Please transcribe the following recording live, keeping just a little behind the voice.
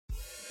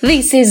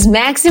This is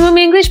Maximum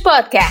English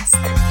Podcast.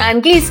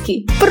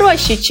 Английский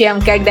проще, чем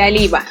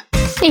когда-либо.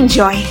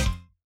 Enjoy!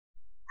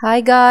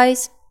 Hi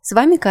guys! С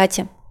вами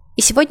Катя.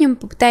 И сегодня мы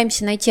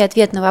попытаемся найти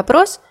ответ на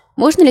вопрос,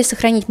 можно ли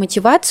сохранить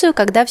мотивацию,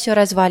 когда все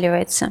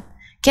разваливается.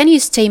 Can you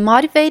stay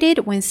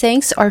motivated when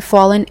things are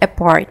falling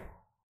apart?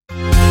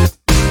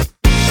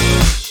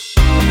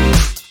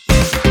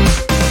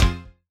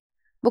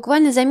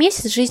 Буквально за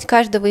месяц жизнь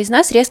каждого из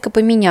нас резко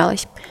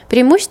поменялась,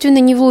 преимущественно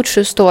не в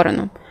лучшую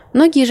сторону.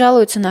 Многие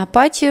жалуются на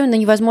апатию, на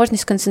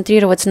невозможность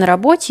сконцентрироваться на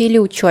работе или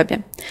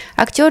учебе.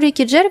 Актер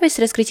Рики Джервис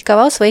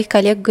раскритиковал своих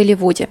коллег в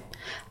Голливуде.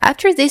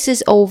 After this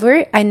is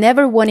over, I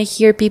never want to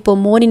hear people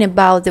moaning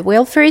about the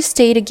welfare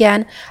state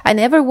again. I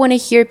never want to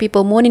hear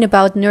people moaning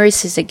about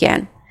nurses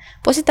again.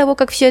 После того,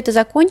 как все это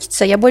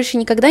закончится, я больше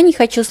никогда не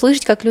хочу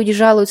слышать, как люди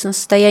жалуются на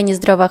состояние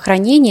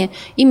здравоохранения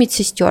и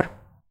медсестер.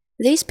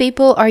 These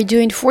people are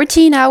doing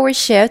 14-hour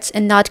shifts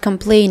and not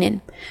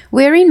complaining,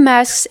 wearing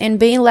masks and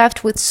being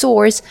left with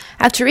sores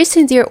after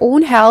risking their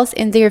own health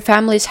and their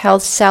family's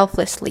health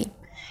selflessly.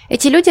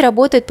 Эти люди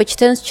работают по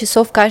 14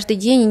 часов каждый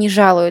день и не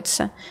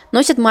жалуются,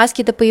 носят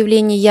маски до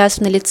появления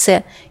язв на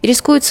лице и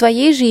рискуют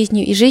своей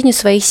жизнью и жизнью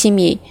своих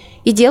семей,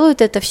 и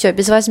делают это все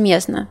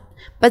безвозмездно.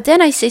 But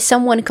then I see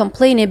someone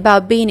complaining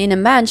about being in a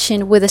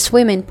mansion with a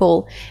swimming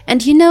pool,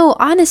 and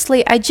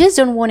honestly, I just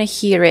don't want to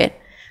hear it.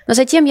 Но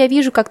затем я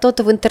вижу, как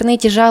кто-то в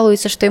интернете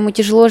жалуется, что ему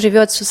тяжело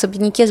живется в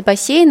особняке с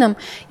бассейном,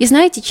 и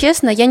знаете,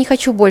 честно, я не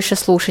хочу больше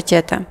слушать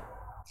это.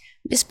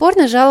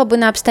 Бесспорно, жалобы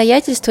на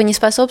обстоятельства не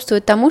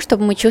способствуют тому,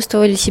 чтобы мы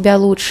чувствовали себя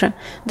лучше.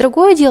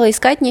 Другое дело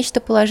искать нечто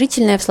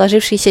положительное в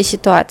сложившейся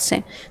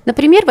ситуации.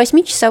 Например,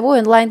 8-часовой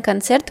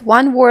онлайн-концерт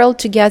One World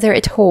Together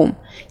at Home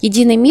 –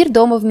 «Единый мир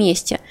дома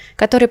вместе»,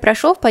 который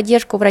прошел в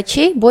поддержку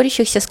врачей,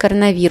 борющихся с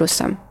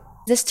коронавирусом.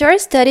 The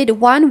star-studded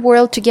One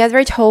World Together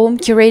at Home,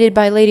 curated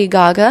by Lady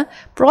Gaga,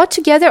 brought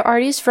together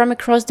artists from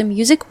across the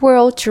music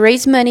world to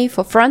raise money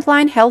for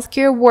frontline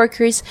healthcare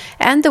workers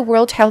and the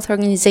World Health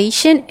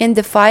Organization in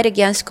the fight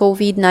against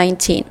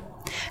COVID-19.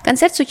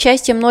 Концерт с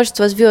участием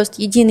множества звезд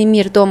 «Единый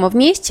мир дома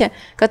вместе»,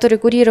 который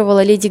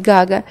курировала Леди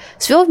Гага,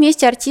 свел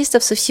вместе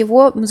артистов со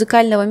всего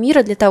музыкального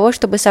мира для того,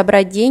 чтобы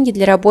собрать деньги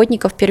для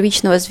работников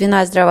первичного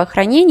звена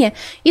здравоохранения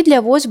и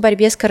для ВОЗ в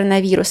борьбе с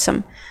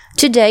коронавирусом.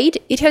 To date,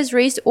 it has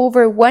raised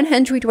over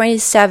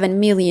 $127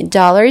 million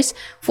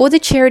for the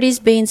charities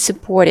being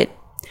supported.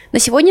 На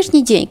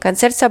сегодняшний день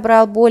концерт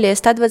собрал более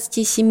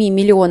 $127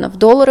 миллионов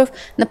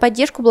на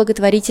поддержку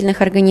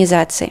благотворительных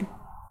организаций.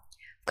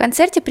 В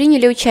концерте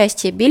приняли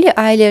участие Билли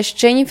Айлиш,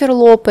 Дженнифер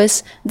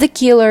Лопес, The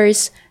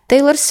Killers,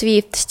 Тейлор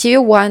Свифт, Стиви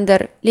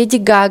Уандер, Леди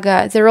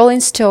Гага, The Rolling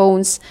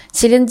Stones,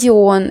 Селин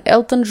Дион,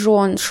 Элтон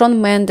Джон,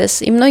 Шон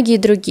Мендес и многие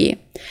другие.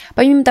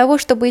 Помимо того,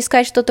 чтобы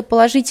искать что-то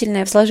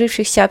положительное в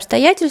сложившихся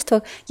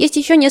обстоятельствах, есть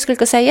еще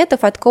несколько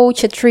советов от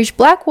коуча Триш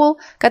Блэквелл,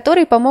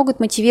 которые помогут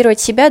мотивировать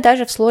себя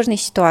даже в сложной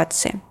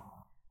ситуации.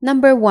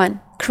 Number 1.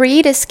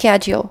 Create a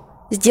schedule.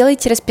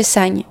 Сделайте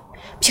расписание.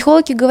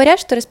 Психологи говорят,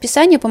 что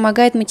расписание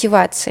помогает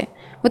мотивации.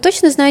 Вы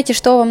точно знаете,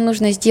 что вам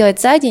нужно сделать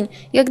за день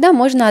и когда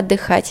можно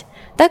отдыхать.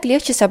 Так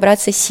легче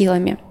собраться с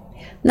силами.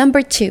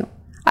 Number 2.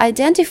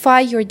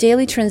 Identify your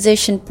daily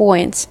transition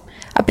points.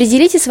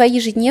 Определите свои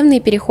ежедневные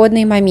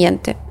переходные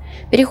моменты.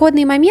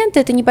 Переходные моменты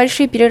 – это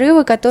небольшие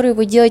перерывы, которые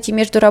вы делаете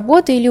между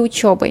работой или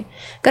учебой.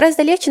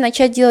 Гораздо легче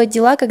начать делать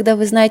дела, когда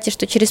вы знаете,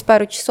 что через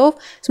пару часов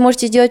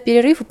сможете сделать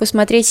перерыв и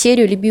посмотреть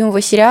серию любимого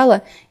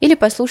сериала или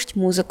послушать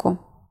музыку.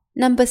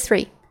 Number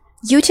 3.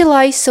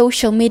 Utilize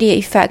social media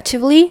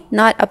effectively,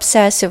 not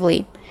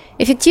obsessively.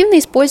 Эффективно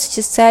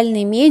используйте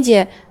социальные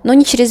медиа, но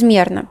не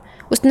чрезмерно.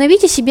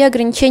 Установите себе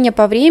ограничения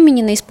по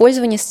времени на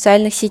использование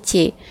социальных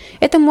сетей.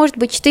 Это может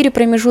быть 4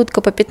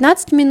 промежутка по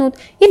 15 минут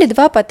или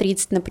 2 по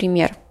 30,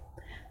 например.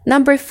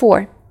 Number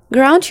 4.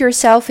 Ground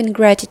yourself in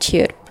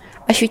gratitude.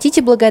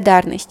 Ощутите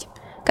благодарность.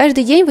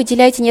 Каждый день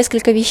выделяйте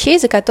несколько вещей,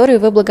 за которые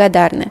вы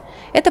благодарны.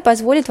 Это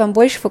позволит вам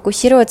больше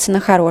фокусироваться на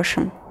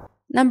хорошем.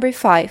 Number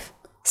 5.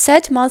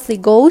 Set monthly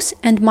goals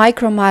and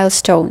micro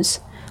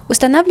milestones.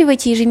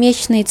 Устанавливайте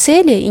ежемесячные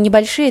цели и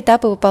небольшие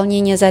этапы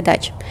выполнения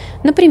задач.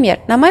 Например,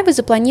 на май вы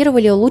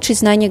запланировали улучшить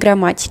знание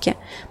грамматики.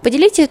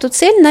 Поделите эту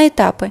цель на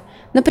этапы.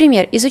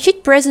 Например, изучить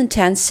present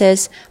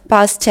tenses,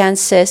 past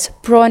tenses,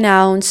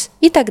 pronouns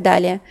и так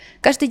далее.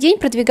 Каждый день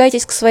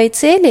продвигайтесь к своей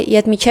цели и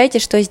отмечайте,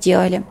 что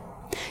сделали.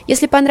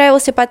 Если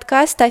понравился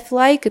подкаст, ставь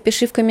лайк и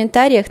пиши в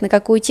комментариях, на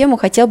какую тему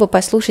хотел бы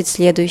послушать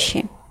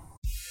следующий.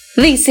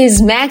 This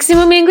is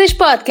Maximum English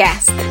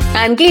Podcast.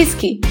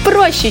 Английский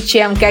проще,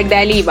 чем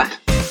когда-либо.